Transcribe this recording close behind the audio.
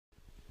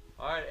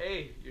Alright,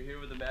 hey, you're here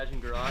with Imagine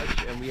Garage,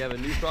 and we have a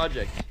new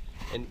project,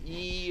 an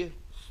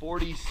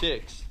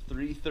E46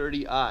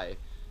 330i.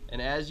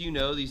 And as you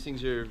know, these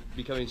things are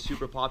becoming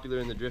super popular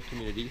in the drift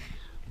community.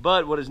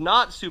 But what is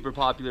not super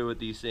popular with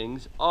these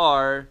things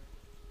are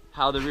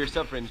how the rear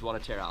subframes want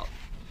to tear out.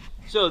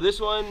 So this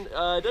one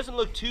doesn't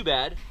look too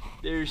bad.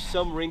 There's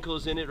some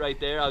wrinkles in it right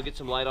there. I'll get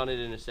some light on it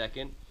in a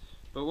second.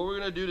 But what we're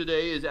going to do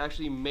today is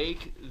actually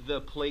make the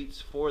plates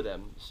for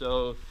them.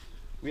 So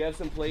we have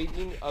some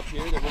plating up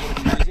here that we're going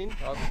to be using.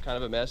 Oh, it's kind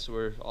of a mess.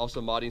 We're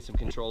also modding some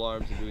control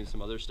arms and doing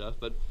some other stuff.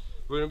 But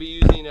we're going to be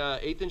using an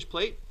 1/8"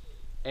 plate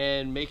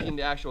and making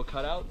the actual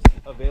cutouts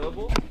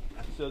available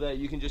so that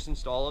you can just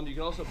install them. You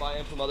can also buy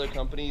them from other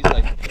companies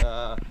like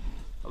I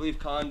believe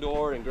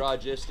Condor and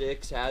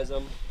Garagistics has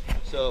them.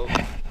 So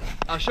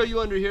I'll show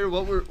you under here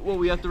what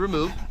we have to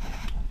remove.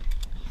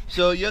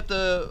 So you have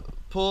to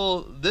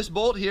pull this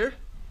bolt here,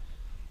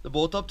 the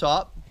bolt up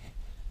top.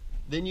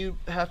 Then you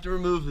have to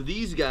remove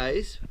these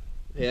guys.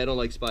 Hey, I don't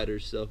like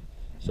spiders, so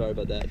sorry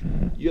about that.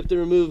 You have to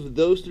remove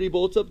those 3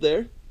 bolts up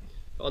there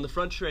on the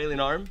front trailing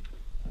arm.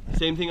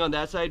 Same thing on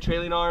that side,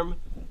 trailing arm,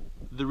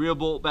 the rear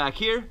bolt back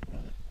here.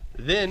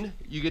 Then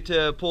you get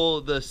to pull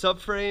the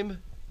subframe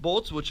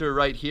bolts, which are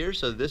right here.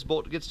 So this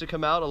bolt gets to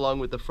come out along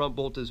with the front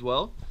bolt as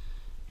well.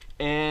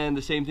 And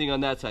the same thing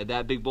on that side,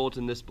 that big bolt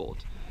and this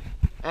bolt.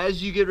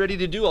 As you get ready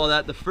to do all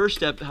that, the first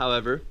step,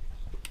 however,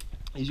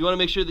 is you want to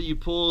make sure that you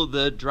pull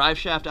the drive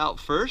shaft out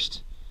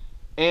first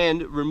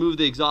and remove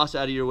the exhaust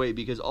out of your way,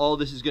 because all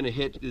this is going to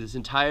hit this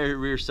entire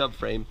rear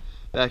subframe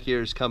back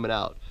here is coming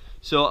out.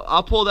 So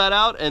I'll pull that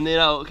out and then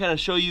I'll kind of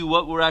show you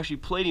what we're actually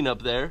plating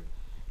up there.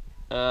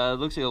 It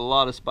looks like a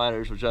lot of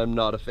spiders, which I'm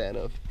not a fan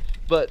of.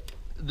 But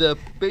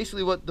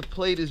basically what the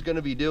plate is going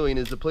to be doing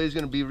is the plate is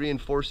going to be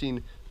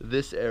reinforcing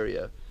this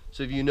area.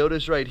 So if you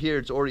notice right here,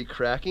 it's already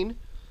cracking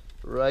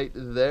right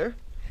there.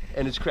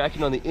 And it's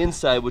cracking on the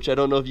inside, which I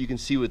don't know if you can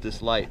see with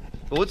this light.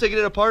 But once I get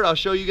it apart, I'll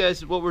show you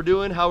guys what we're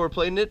doing, how we're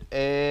plating it,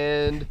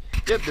 and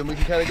yep, then we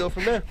can kind of go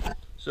from there.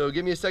 So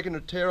give me a second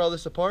to tear all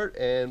this apart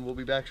and we'll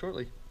be back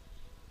shortly.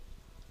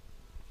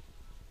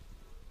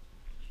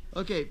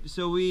 Okay,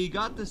 so we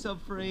got the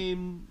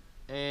subframe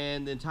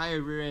and the entire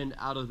rear end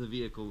out of the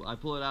vehicle. I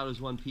pull it out as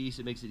one piece.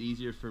 It makes it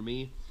easier for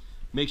me.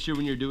 Make sure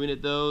when you're doing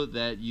it though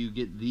that you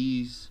get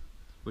these,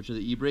 which are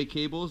the Ebrake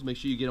cables, make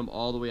sure you get them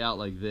all the way out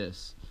like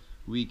this.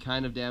 We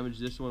kind of damaged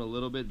this one a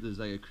little bit. There's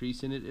like a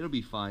crease in it. It'll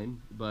be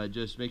fine, but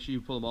just make sure you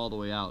pull them all the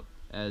way out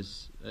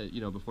as you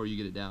know, before you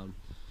get it down.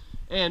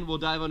 And we'll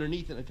dive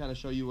underneath it and kind of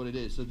show you what it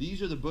is. So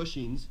these are the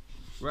bushings.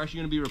 We're actually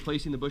going to be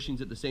replacing the bushings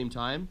at the same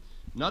time.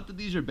 Not that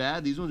these are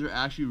bad. These ones are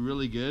actually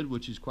really good,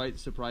 which is quite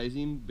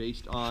surprising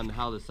based on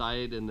how the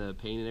side and the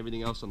paint and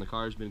everything else on the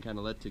car has been kind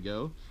of let to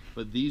go.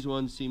 But these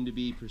ones seem to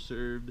be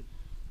preserved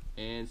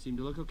and seem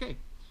to look okay.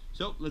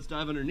 So let's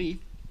dive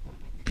underneath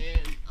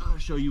and I'll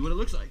show you what it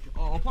looks like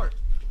all apart.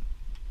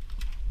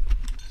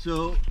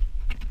 So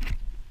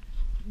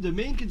the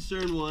main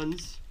concern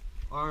ones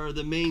are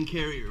the main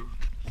carrier,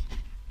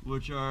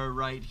 which are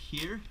right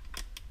here.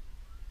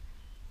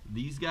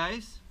 These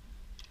guys.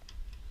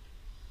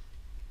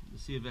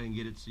 Let's see if I can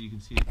get it so you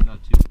can see it's not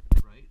too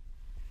bright.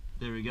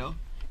 There we go.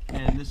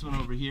 And this one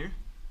over here.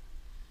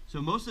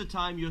 So most of the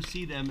time you'll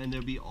see them and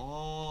they'll be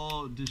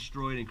all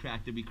destroyed and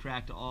cracked. They'll be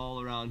cracked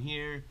all around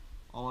here,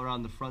 all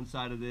around the front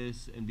side of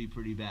this, and be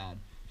pretty bad.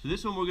 So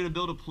this one we're going to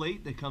build a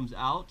plate that comes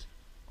out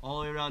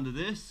all the way around to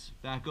this,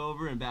 back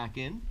over and back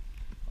in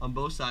on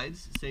both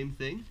sides, same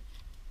thing.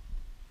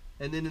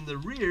 And then in the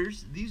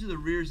rears, these are the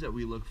rears that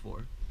we look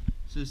for.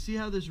 So see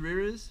how this rear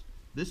is?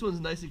 This one's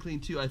nice and clean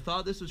too. I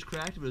thought this was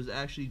cracked, but it was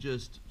actually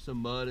just some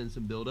mud and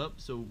some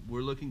buildup, so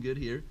we're looking good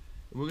here.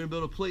 And we're going to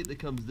build a plate that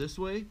comes this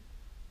way,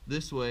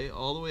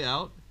 all the way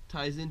out,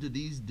 ties into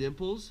these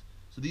dimples.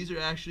 So these are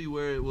actually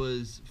where it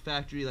was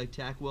factory like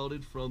tack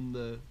welded from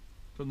the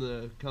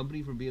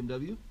company, from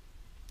BMW.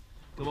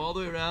 Come all the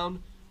way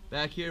around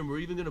back here, and we're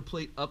even going to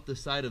plate up the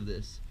side of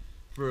this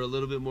for a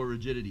little bit more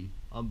rigidity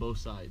on both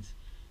sides.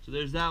 So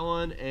there's that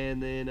one,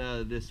 and then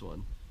this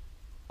one.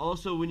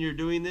 Also, when you're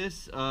doing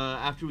this,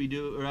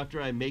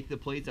 after I make the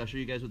plates, I'll show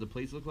you guys what the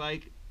plates look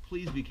like.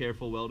 Please be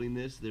careful welding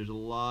this. There's a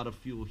lot of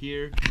fuel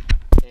here,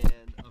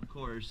 and of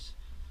course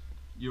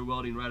you're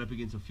welding right up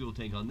against a fuel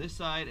tank on this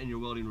side, and you're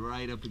welding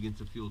right up against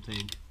a fuel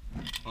tank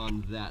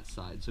on that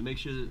side. So make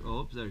sure that,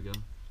 oh, there we go,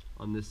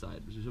 on this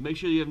side. So make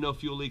sure you have no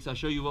fuel leaks. I'll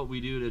show you what we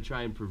do to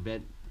try and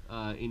prevent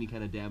any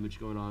kind of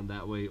damage going on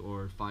that way,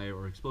 or fire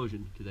or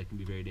explosion, because that can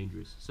be very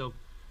dangerous. So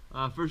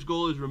first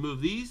goal is remove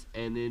these,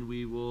 and then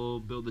we will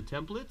build the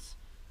templates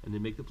and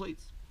then make the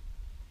plates.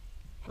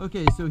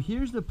 Okay, so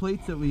here's the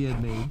plates that we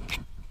had made.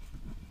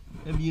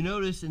 If you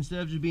notice, instead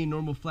of just being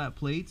normal flat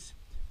plates,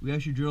 we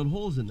actually drilled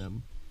holes in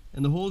them.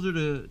 And the holes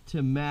are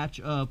to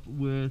match up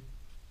with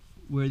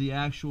where the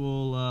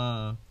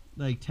actual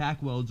like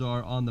tack welds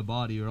are on the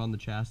body or on the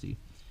chassis.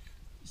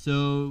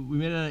 So we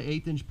made an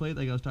 1/8" plate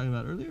like I was talking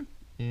about earlier,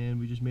 and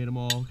we just made them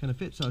all kind of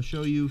fit. So I'll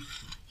show you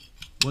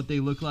what they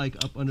look like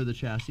up under the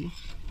chassis.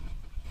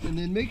 And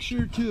then make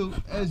sure too,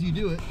 as you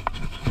do it,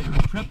 that you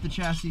prep the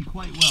chassis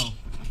quite well.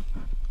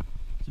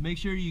 So make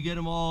sure you get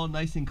them all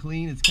nice and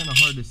clean. It's kind of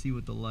hard to see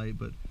with the light,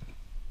 but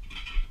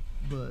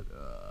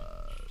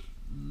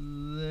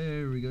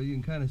there we go. You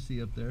can kind of see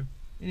up there.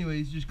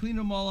 Anyways, just clean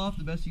them all off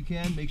the best you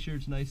can. Make sure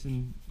it's nice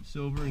and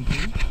silver and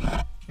clean.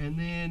 And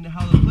then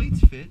how the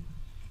plates fit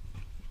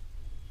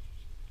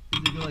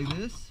is they go like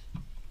this.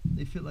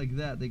 They fit like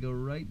that. They go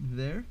right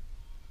there.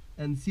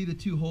 And see the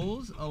two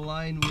holes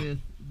align with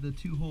the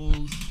two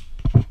holes.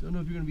 Don't know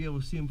if you're going to be able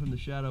to see them from the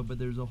shadow, but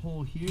there's a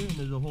hole here and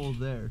there's a hole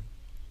there.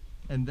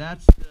 And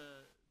that's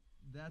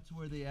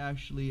where they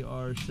actually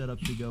are set up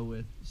to go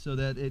with, so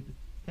that it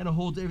kind of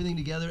holds everything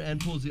together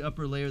and pulls the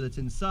upper layer that's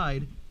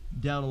inside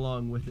down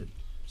along with it.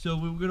 So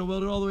we're going to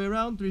weld it all the way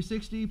around,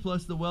 360,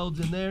 plus the welds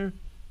in there,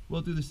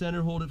 weld through the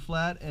center, hold it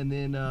flat, and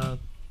then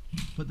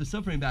put the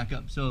subframe back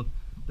up. So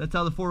that's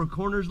how the four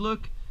corners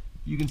look.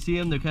 You can see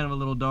them, they're kind of a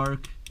little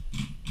dark.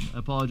 I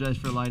apologize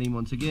for lighting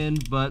once again,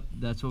 but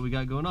that's what we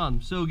got going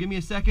on. So give me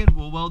a second,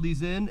 we'll weld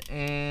these in,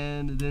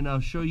 and then I'll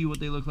show you what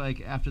they look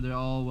like after they're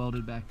all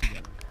welded back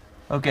together.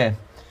 Okay,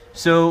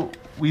 so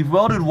we've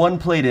welded one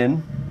plate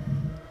in.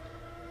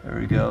 There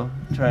we go,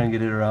 try and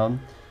get it around.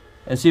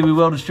 And see, we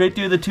welded straight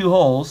through the two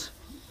holes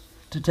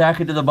to tack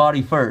it to the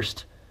body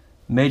first.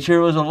 Made sure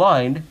it was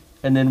aligned,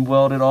 and then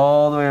welded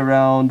all the way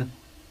around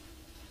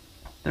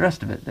the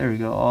rest of it. There we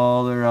go,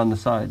 all the way around the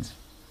sides.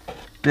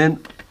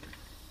 Then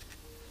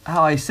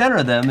how I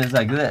center them is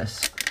like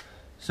this.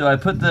 So I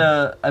put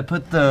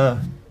the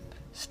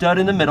stud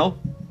in the middle,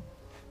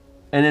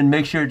 and then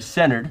make sure it's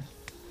centered.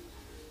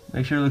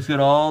 Make sure it looks good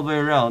all the way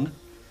around,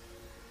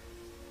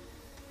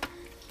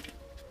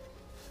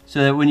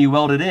 so that when you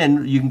weld it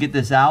in, you can get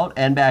this out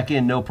and back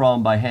in no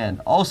problem by hand.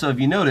 Also, if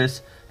you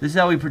notice, this is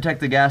how we protect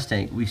the gas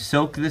tank. We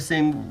soak this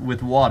thing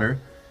with water,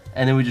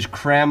 and then we just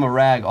cram a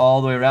rag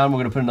all the way around. We're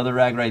gonna put another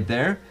rag right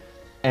there,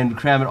 and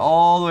cram it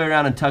all the way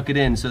around and tuck it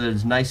in so that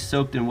it's nice,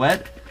 soaked and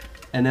wet.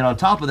 And then on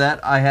top of that,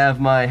 I have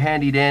my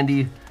handy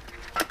dandy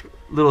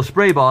little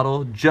spray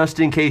bottle just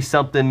in case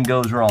something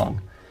goes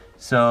wrong.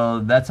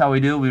 So that's how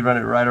we do it. We run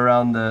it right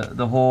around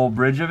the whole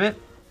bridge of it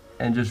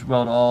and just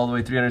weld all the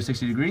way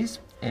 360 degrees.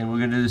 And we're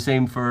gonna do the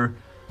same for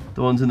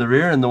the ones in the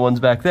rear and the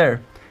ones back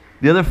there.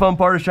 The other fun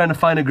part is trying to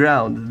find a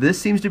ground. This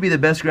seems to be the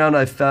best ground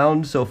I've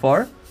found so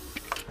far.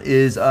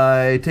 Is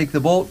I take the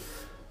bolt,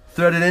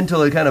 thread it in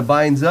until it kind of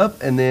binds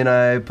up, and then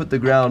I put the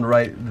ground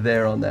right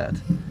there on that.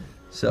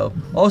 So,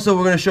 also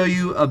we're going to show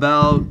you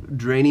about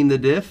draining the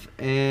diff,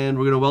 and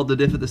we're going to weld the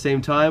diff at the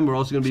same time. We're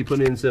also going to be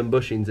putting in some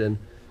bushings in.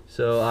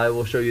 So I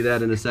will show you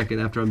that in a second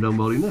after I'm done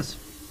welding this.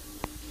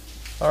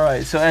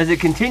 Alright, so as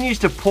it continues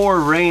to pour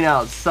rain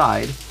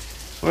outside,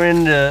 we're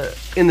in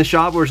the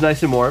shop where it's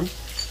nice and warm.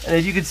 And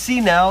as you can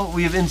see now,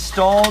 we have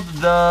installed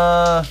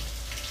there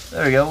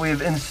we go, we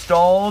have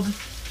installed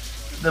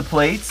the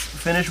plates,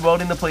 finished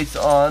welding the plates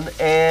on,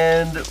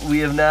 and we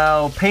have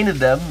now painted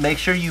them. Make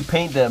sure you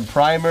paint them.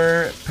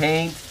 Primer,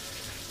 paint,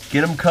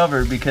 get them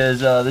covered because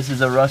this is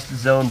a rust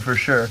zone for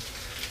sure.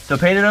 So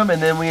painted them, and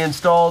then we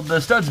installed the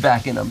studs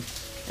back in them,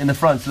 in the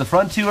front. So the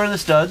front two are the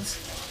studs,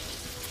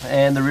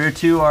 and the rear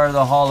two are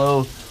the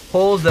hollow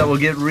holes that will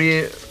get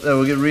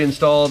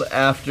reinstalled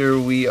after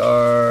we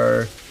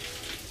are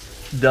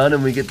done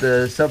and we get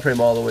the subframe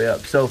all the way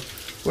up. So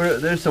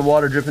there's some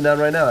water dripping down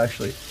right now,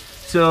 actually.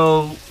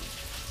 So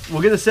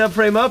we'll get the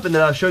subframe up, and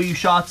then I'll show you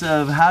shots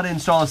of how to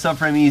install a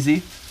subframe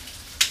easy.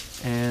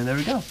 And there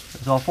we go.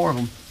 There's all four of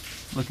them.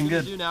 Looking good.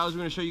 What we're going to do now is we're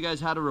going to show you guys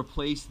how to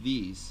replace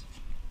these.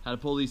 How to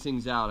pull these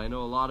things out. I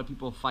know a lot of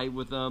people fight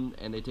with them,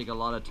 and they take a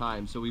lot of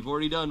time. So we've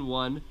already done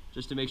one,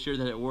 just to make sure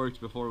that it works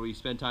before we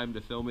spend time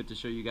to film it to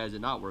show you guys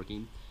it not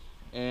working.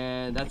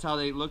 And that's how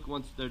they look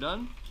once they're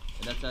done,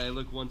 and that's how they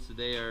look once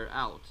they are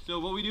out. So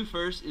what we do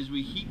first is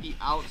we heat the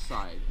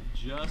outside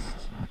just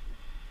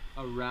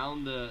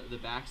around the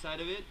back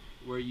side of it,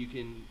 where you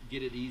can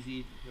get it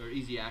easy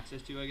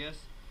access to, I guess.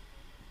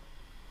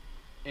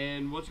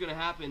 And what's going to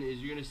happen is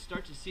you're going to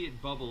start to see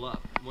it bubble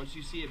up. Once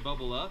you see it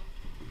bubble up,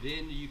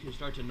 then you can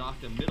start to knock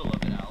the middle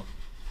of it out.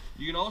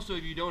 You can also,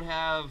 if you don't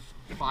have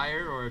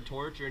fire or a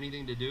torch or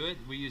anything to do it,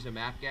 we use a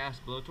MAP gas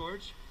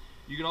blowtorch.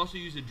 You can also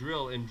use a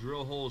drill and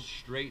drill holes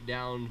straight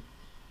down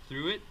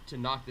through it to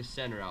knock the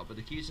center out. But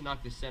the key is to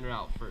knock the center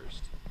out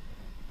first.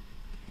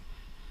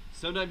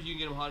 Sometimes you can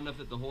get them hot enough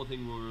that the whole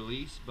thing will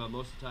release, but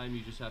most of the time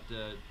you just have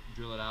to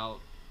drill it out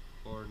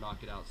or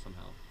knock it out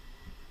somehow.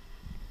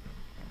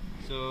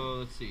 So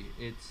let's see,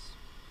 it's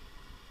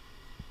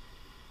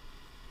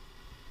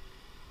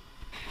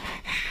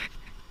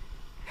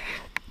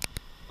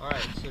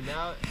alright, so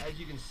now as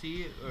you can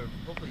see, or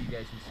hopefully you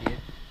guys can see it,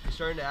 it's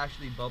starting to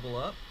actually bubble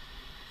up.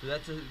 So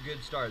that's a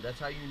good start. That's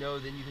how you know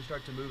then you can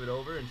start to move it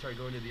over and start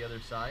going to the other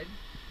side.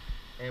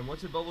 And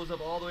once it bubbles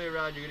up all the way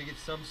around, you're going to get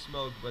some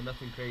smoke, but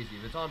nothing crazy.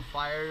 If it's on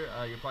fire,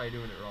 you're probably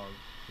doing it wrong.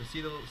 So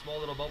see the small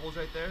little bubbles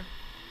right there?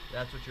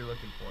 That's what you're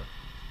looking for.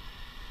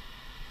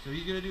 So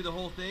he's going to do the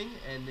whole thing,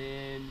 and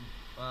then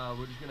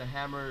we're just going to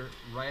hammer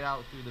right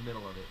out through the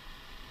middle of it.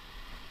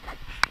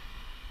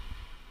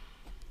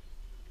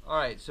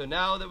 Alright, so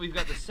now that we've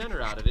got the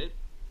center out of it,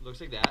 looks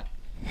like that,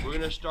 we're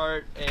gonna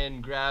start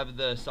and grab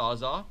the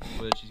Sawzall,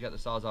 which he's got the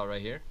Sawzall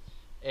right here,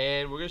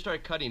 and we're gonna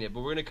start cutting it,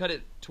 but we're gonna cut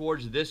it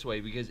towards this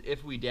way because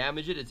if we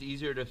damage it, it's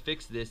easier to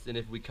fix this than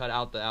if we cut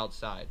out the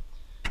outside.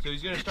 So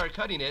he's gonna start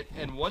cutting it,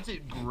 and once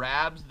it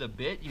grabs the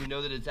bit, you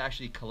know that it's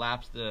actually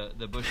collapsed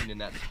the bushing in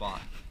that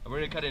spot. And we're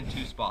gonna cut in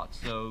 2 spots,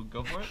 so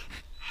go for it.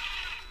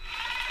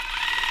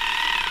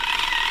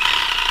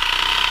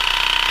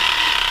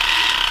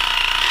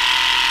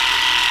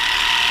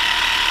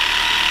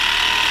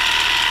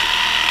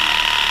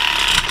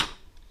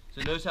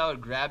 So notice how it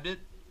grabbed it?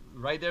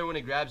 Right there when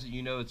it grabs it,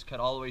 you know it's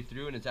cut all the way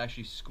through and it's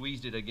actually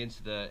squeezed it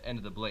against the end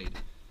of the blade.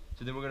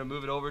 So then we're gonna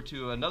move it over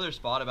to another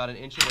spot about 1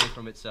 inch away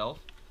from itself,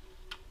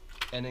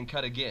 and then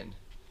cut again.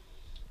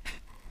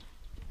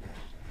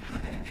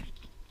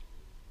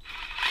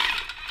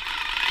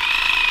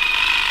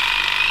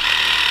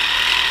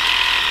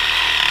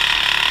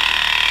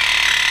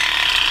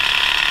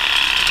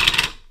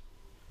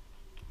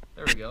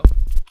 There we go.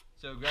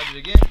 So grab it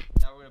again.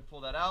 Now we're going to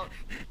pull that out.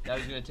 Now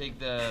he's going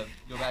to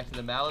go back to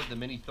the mallet, the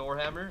mini Thor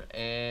hammer,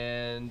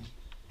 and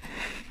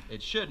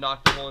it should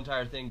knock the whole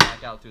entire thing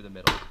back out through the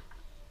middle.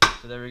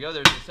 So there we go.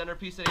 There's the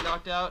centerpiece that he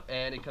knocked out,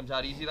 and it comes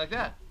out easy like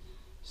that.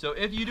 So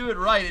if you do it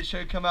right, it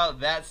should come out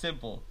that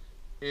simple.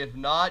 If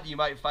not, you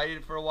might fight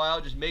it for a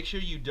while. Just make sure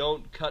you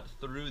don't cut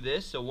through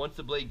this. So once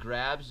the blade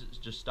grabs,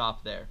 just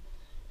stop there.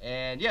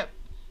 And yep.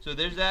 So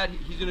there's that.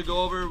 He's going to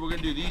go over. We're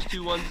going to do these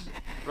 2 ones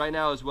right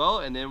now as well,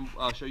 and then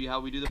I'll show you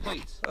how we do the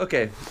plates.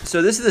 Okay,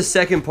 so this is the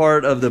second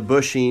part of the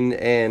bushing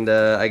and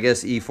I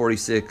guess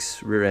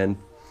E46 rear end.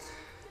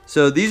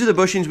 So these are the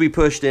bushings we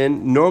pushed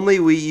in. Normally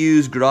we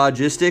use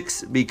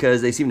Garagistics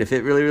because they seem to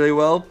fit really, really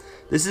well.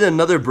 This is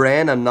another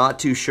brand. I'm not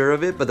too sure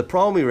of it, but the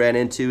problem we ran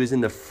into is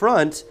in the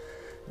front,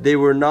 they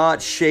were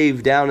not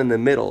shaved down in the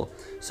middle.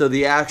 So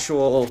the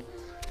actual,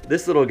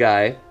 this little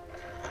guy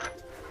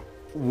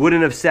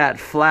wouldn't have sat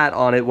flat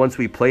on it once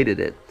we plated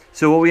it.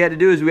 So what we had to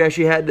do is we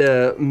actually had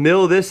to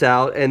mill this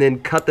out and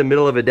then cut the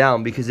middle of it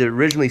down because it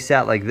originally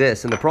sat like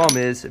this. And the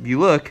problem is, if you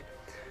look,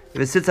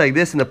 if it sits like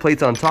this and the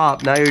plate's on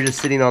top, now you're just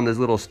sitting on this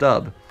little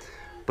stub.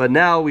 But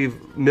now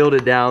we've milled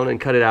it down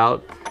and cut it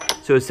out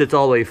so it sits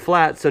all the way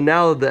flat. So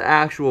now the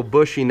actual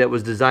bushing that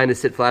was designed to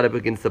sit flat up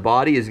against the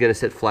body is going to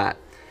sit flat.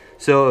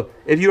 So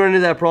if you run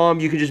into that problem,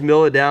 you can just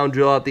mill it down,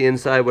 drill out the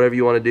inside, whatever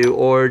you want to do,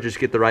 or just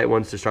get the right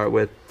ones to start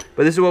with.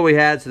 But this is what we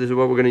had, so this is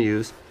what we're going to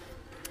use.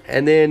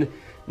 And then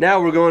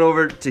now we're going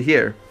over to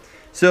here.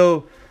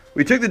 So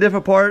we took the diff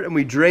apart and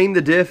we drained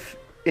the diff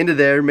into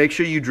there. Make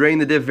sure you drain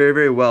the diff very,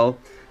 very well.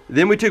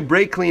 Then we took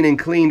brake clean and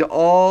cleaned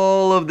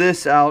all of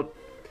this out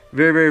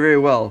very, very, very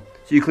well.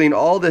 So you clean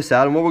all this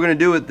out, and what we're going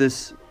to do at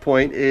this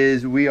point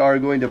is we are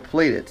going to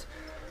plate it,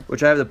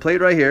 which I have the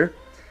plate right here.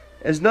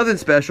 It's nothing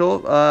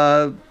special.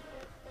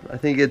 I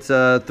think it's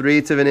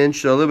 3/8 of an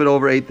inch, so a little bit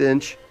over 1/8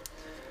 inch.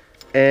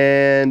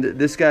 And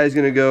this guy's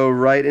going to go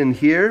right in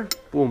here,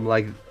 boom,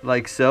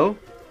 like so.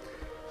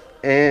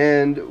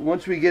 And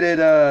once we get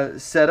it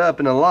set up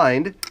and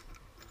aligned,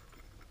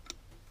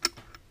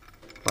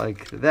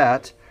 like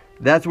that,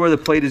 that's where the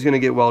plate is going to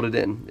get welded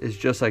in. It's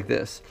just like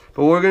this.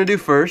 But what we're going to do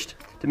first,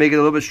 to make it a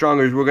little bit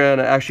stronger, is we're going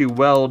to actually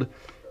weld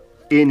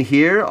in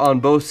here on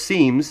both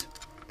seams,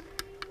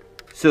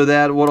 so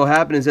that what will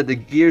happen is that the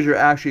gears are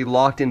actually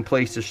locked in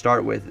place to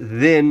start with.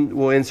 Then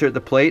we'll insert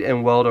the plate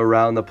and weld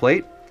around the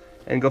plate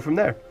and go from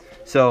there.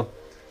 So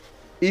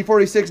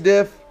E46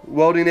 diff,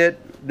 welding it,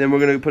 then we're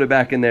going to put it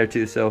back in there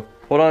too. So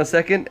hold on a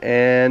second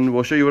and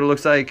we'll show you what it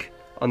looks like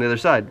on the other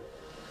side.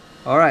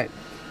 Alright,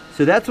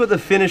 so that's what the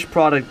finished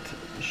product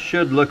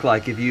should look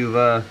like if you've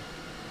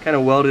kind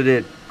of welded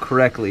it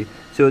correctly.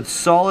 So it's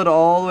solid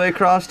all the way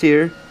across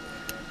here,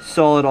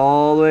 solid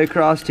all the way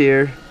across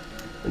here,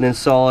 and then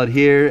solid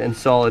here and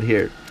solid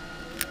here.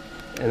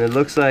 And it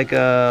looks like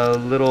a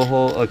little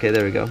hole. Okay,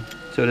 there we go.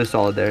 So it is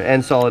solid there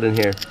and solid in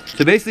here.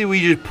 So basically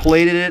we just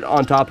plated it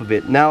on top of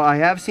it. Now I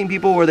have seen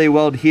people where they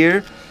weld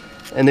here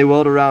and they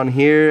weld around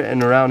here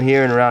and around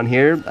here and around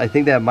here. I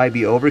think that might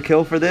be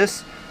overkill for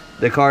this.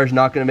 The car is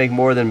not going to make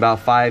more than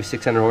about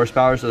 500-600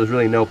 horsepower, so there's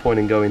really no point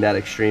in going that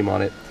extreme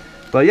on it.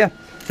 But yeah,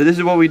 so this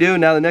is what we do.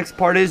 Now the next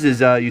part is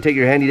you take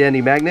your handy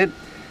dandy magnet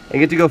and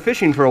get to go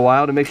fishing for a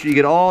while to make sure you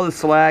get all the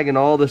slag and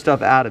all the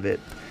stuff out of it.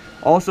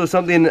 Also,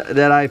 something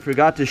that I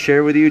forgot to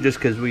share with you just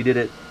because we did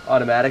it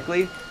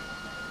automatically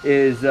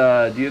is,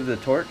 do you have the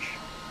torch?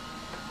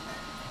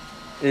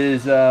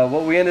 Is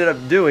what we ended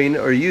up doing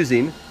or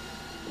using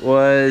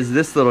was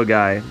this little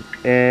guy.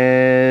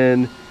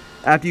 And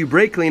after you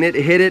brake clean it,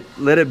 hit it,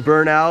 let it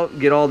burn out,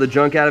 get all the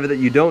junk out of it that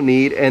you don't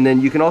need, and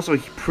then you can also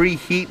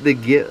preheat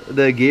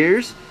the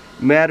gears,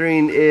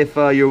 mattering if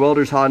your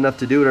welder's hot enough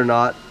to do it or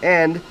not.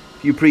 And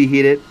if you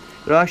preheat it,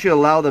 it'll actually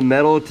allow the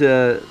metal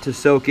to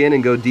soak in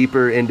and go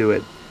deeper into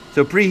it.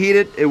 So preheat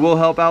it, it will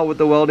help out with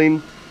the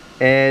welding,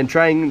 and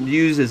try and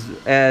use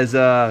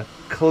as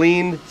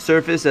clean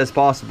surface as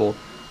possible.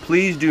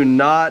 Please do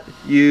not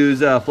use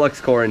flux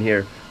core in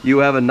here. You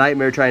have a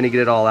nightmare trying to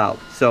get it all out.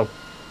 So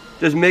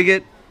just MIG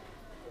it.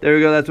 There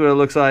we go, that's what it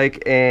looks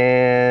like.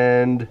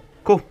 And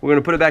cool, we're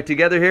gonna put it back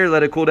together here,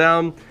 let it cool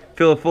down,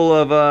 fill it full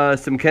of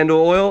some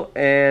Kendall oil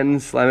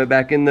and slam it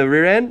back in the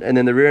rear end, and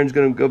then the rear end's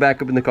gonna go back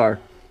up in the car.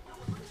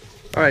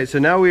 All right, so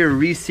now we are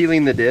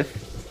resealing the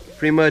diff.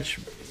 Pretty much,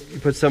 you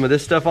put some of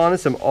this stuff on it,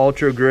 some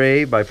Ultra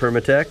Gray by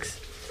Permatex,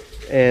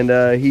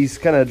 and he's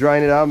kind of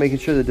drying it out, making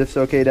sure the diff's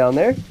okay down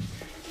there.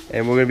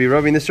 And we're gonna be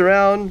rubbing this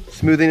around,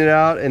 smoothing it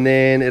out, and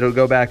then it'll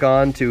go back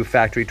on to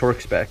factory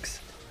torque specs.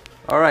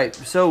 All right,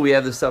 so we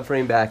have the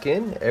subframe back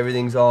in.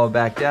 Everything's all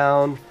back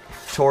down,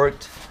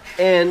 torqued,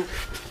 and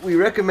we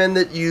recommend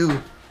that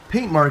you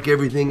paint mark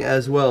everything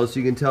as well, so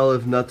you can tell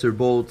if nuts or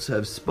bolts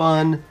have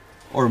spun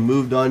or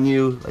moved on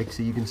you. Like,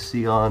 so you can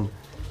see on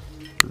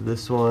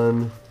this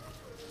one,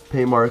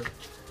 paint mark.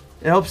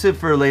 It helps it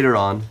for later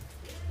on,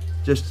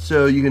 just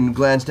so you can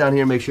glance down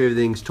here, make sure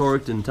everything's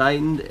torqued and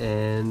tightened,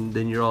 and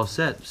then you're all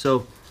set.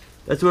 So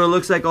that's what it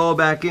looks like all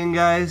back in,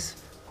 guys.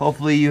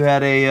 Hopefully you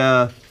had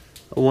a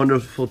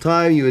wonderful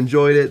time. You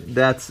enjoyed it.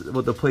 That's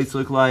what the plates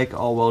look like,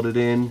 all welded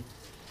in.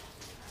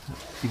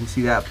 You can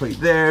see that plate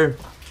there,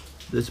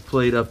 this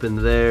plate up in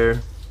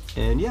there,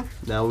 and yeah,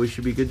 now we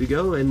should be good to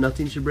go and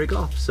nothing should break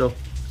off. So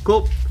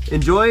cool,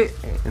 enjoy,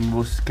 and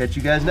we'll catch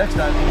you guys next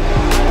time.